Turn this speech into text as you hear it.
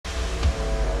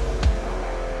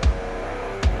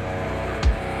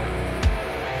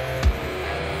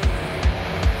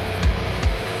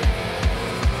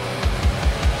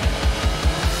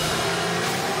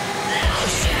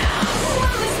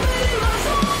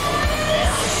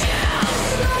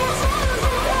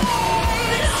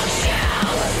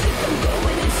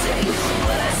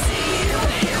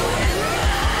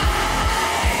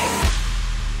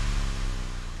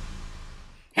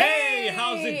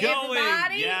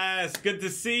Yes, good to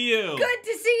see you. Good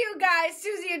to see you guys.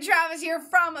 Susie and Travis here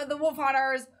from the Wolf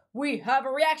HunterZ. We have a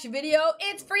reaction video.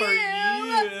 It's for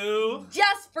you.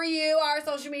 Just for you. Our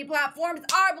social media platforms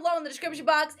are below in the description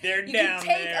box. They're you down can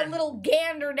take there. a little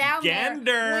gander down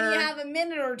there when you have a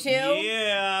minute or two.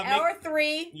 Yeah. Or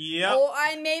three. Yep. Or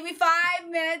maybe 5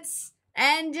 minutes.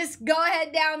 And just go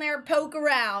ahead down there, poke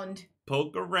around.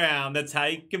 Poke around. That's how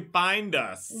you can find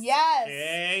us. Yes.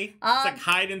 Okay? It's like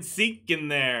hide and seek in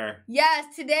there.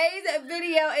 Yes. Today's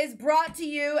video is brought to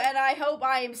you, and I hope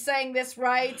I am saying this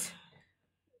right.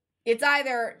 It's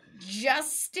either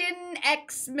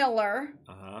JSTNXMLLR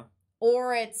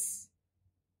or it's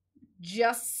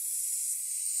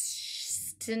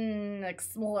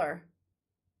JSTNXMLLR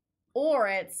or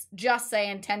it's just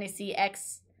saying Tennessee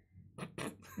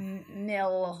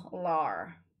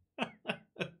XMLLR.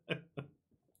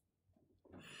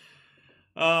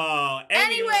 Oh,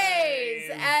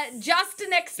 anyways,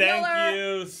 JSTNXMLLR. Thank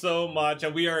you so much,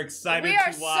 and we are excited. We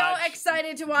are so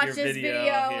excited to watch this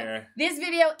video. Here. This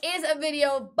video is a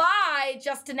video by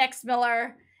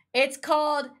JSTNXMLLR. It's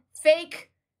called Fcuk.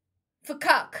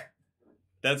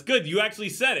 That's good. You actually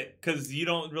said it because you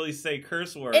don't really say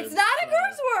curse words. It's not a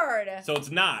curse word. So it's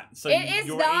not. So it is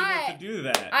you're not able to do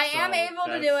that. I am able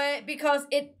to do it because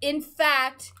in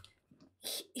fact,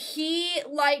 he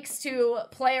likes to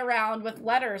play around with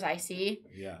letters, I see.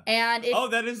 Yeah. And oh,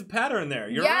 that is a pattern there.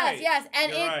 You're right. Yes,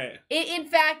 and it in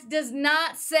fact does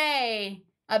not say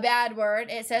a bad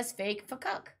word. It says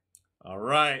Fcuk. All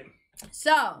right.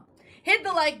 So, hit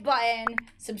the like button,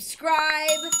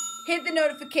 subscribe, hit the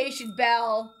notification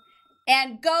bell,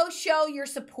 and go show your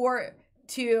support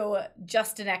to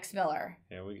JSTNXMLLR.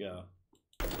 Here we go.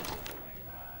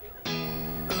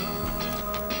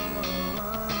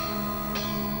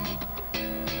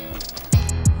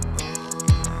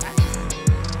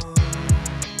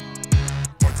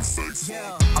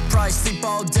 Yeah, I probably sleep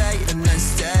all day and then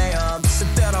stay up. Said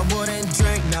that I wouldn't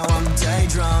drink, now I'm day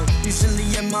drunk. Usually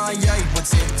M.I.A,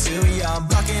 what's it to ya?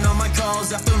 Blocking all my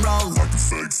calls after all, like a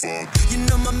fake fuck. You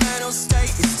know my mental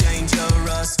state is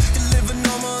dangerous. You live a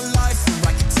normal life or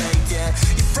I can take it.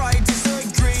 You probably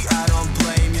disagree, I don't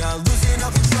blame ya. Losing all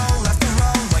control after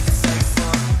all, like a fake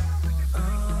fuck.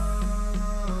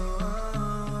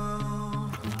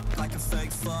 Like a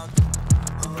fake fuck.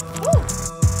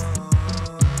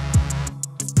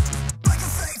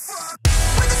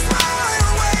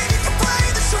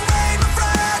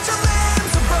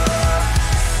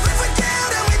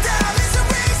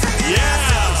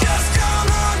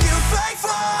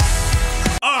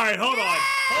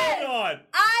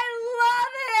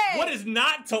 What is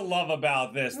not to love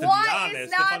about this, to be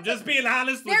honest? If I'm just being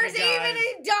honest with you guys. There's even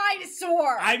a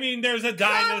dinosaur. I mean, there's a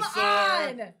dinosaur.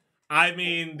 Come on. I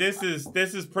mean, this is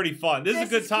pretty fun. This is a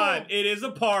good time. Cool. It is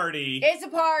a party. It's a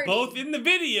party. Both in the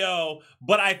video,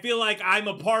 but I feel like I'm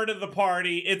a part of the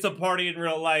party. It's a party in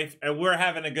real life, and we're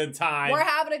having a good time. We're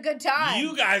having a good time.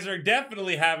 You guys are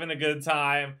definitely having a good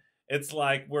time. It's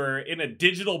like we're in a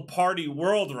digital party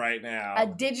world right now. A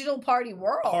digital party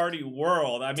world? Party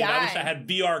world. I mean, I wish I had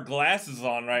VR glasses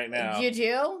on right now. You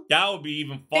do? That would be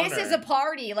even funner. This is a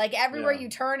party. Like, everywhere you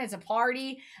turn, it's a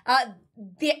party.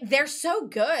 They're so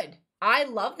good. I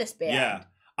love this band. Yeah.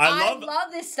 I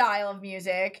love this style of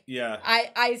music. Yeah.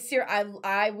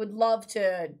 I would love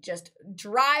to just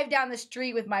drive down the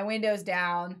street with my windows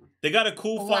down. They got a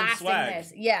cool, fun swag.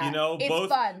 This. Yeah. You know, it's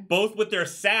fun. Both with their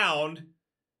sound,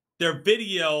 their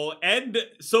video, and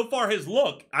so far his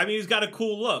look. I mean, he's got a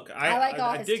cool look. I like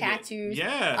all his tattoos.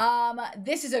 Yeah.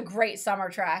 This is a great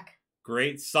summer track.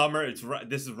 Great summer.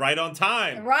 This is right on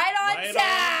time. Right on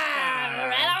time.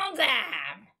 Right on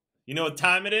time. You know what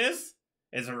time it is?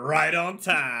 It's right on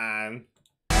time.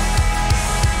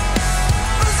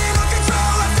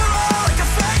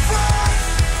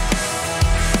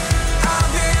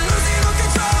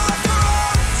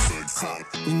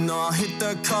 You know I hit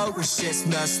the code when shit's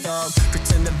messed up.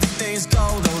 Pretend everything's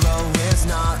gold, although it's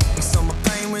not. Mix all my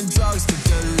pain with drugs to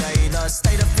delay the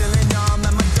state of feeling numb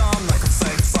at my dumb like a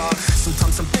fake fuck.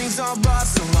 Sometimes some things are rough,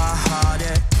 so I hide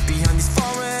it. Behind these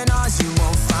foreign eyes, you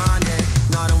won't find it.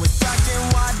 Not always black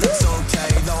and white, that's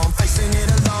okay. Though I'm facing it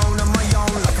alone on my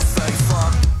own like a fake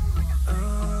fuck.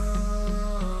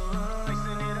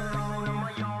 Facing it alone on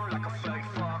my own like a fake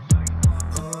fuck.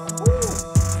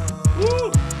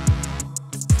 Woo!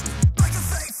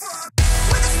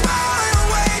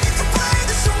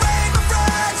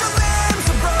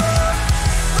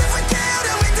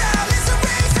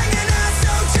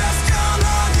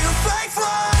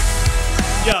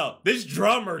 This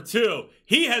drummer, too,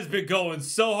 he has been going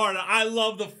so hard. I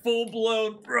love the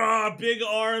full-blown, big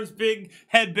arms, big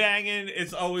head banging.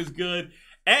 It's always good.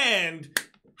 And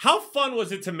How fun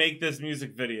was it to make this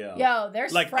music video? Yo,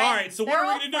 there's like, friends. all right, so what are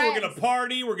we gonna do? We're gonna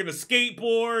party, we're gonna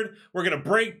skateboard, we're gonna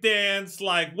break dance.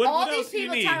 Like, what else do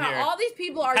you need here? All these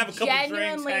people are Have a couple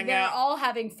genuinely, drinks, they're all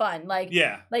having fun. Like,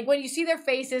 yeah. Like when you see their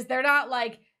faces, they're not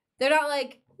like, woo,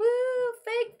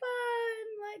 fake fun.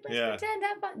 Like, let's pretend,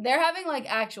 have fun. They're having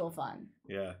like actual fun.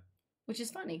 Yeah. Which is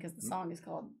funny because the song is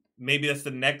called. Maybe that's the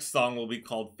next song will be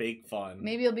called Fake Fun.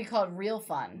 Maybe it'll be called Real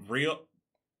Fun.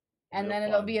 And then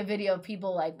it'll be a video of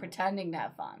people like pretending to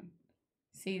have fun.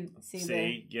 See,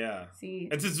 yeah. See.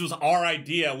 And since it was our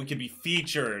idea, we could be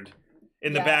featured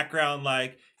in the background,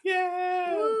 like,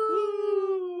 yeah. Woo.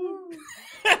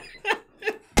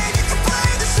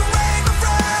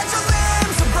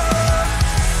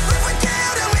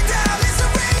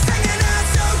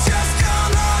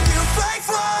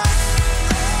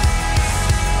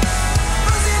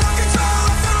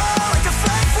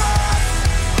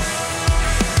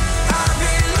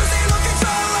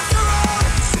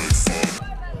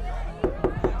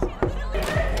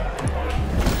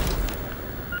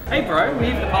 Hey bro, we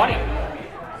have the party.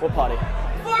 What party?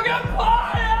 Fucking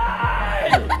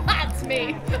party! That's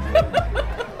me.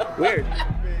 Weird.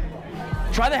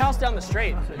 Try the house down the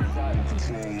street.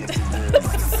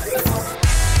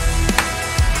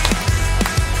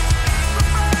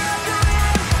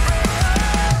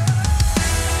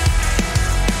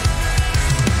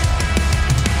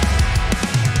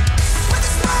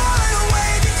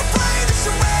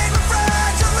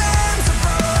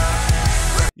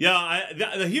 Yeah,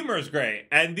 the humor is great,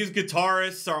 and these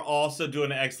guitarists are also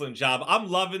doing an excellent job. I'm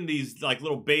loving these like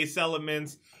little bass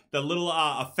elements, the little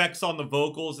effects on the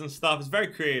vocals and stuff. It's very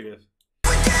creative.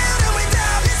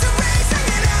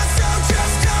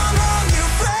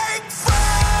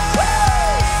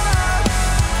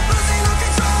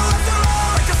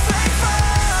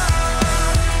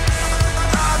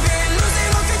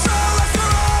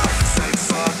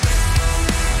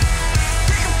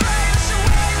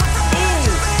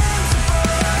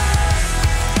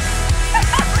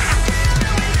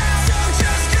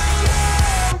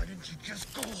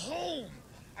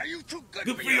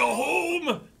 Good for your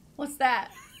home. What's that?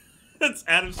 That's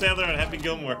Adam Sandler and Happy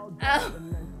Gilmore. Oh.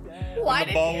 Why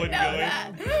did you know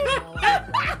that?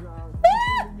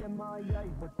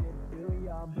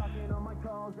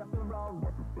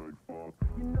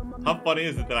 How funny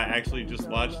is it that I actually just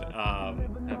watched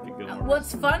Happy Gilmore?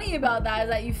 What's funny about that is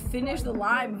that you finished the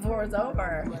line before it's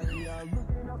over.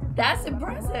 That's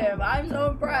impressive. I'm so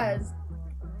impressed.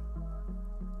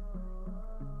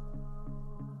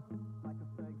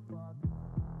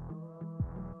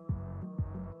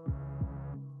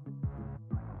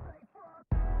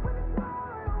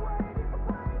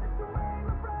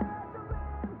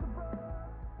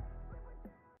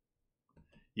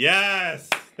 Yes,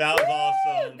 that was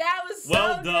awesome. That was so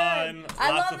well good. done.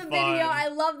 I Lots love the of video. fun. I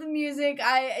love the music.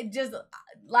 I just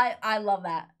like. I love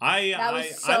that. I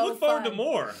look forward to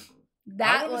more.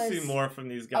 That I want was to see more from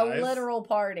these guys. a literal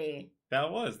party. That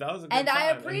was a good and time. I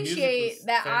appreciate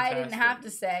that I didn't have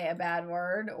fantastic. to say a bad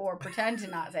word or pretend to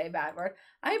not say a bad word.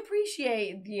 I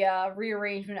appreciate the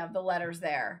rearrangement of the letters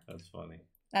there. That's funny.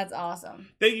 That's awesome.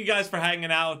 Thank you guys for hanging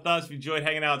out with us. If you enjoyed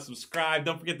hanging out, subscribe.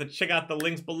 Don't forget to check out the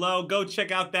links below. Go check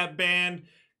out that band.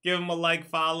 Give them a like,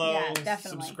 follow,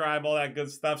 definitely. subscribe, all that good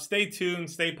stuff. Stay tuned.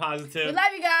 Stay positive. We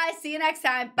love you guys. See you next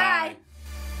time. Bye.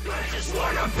 Bye. I just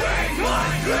wanna bang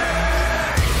my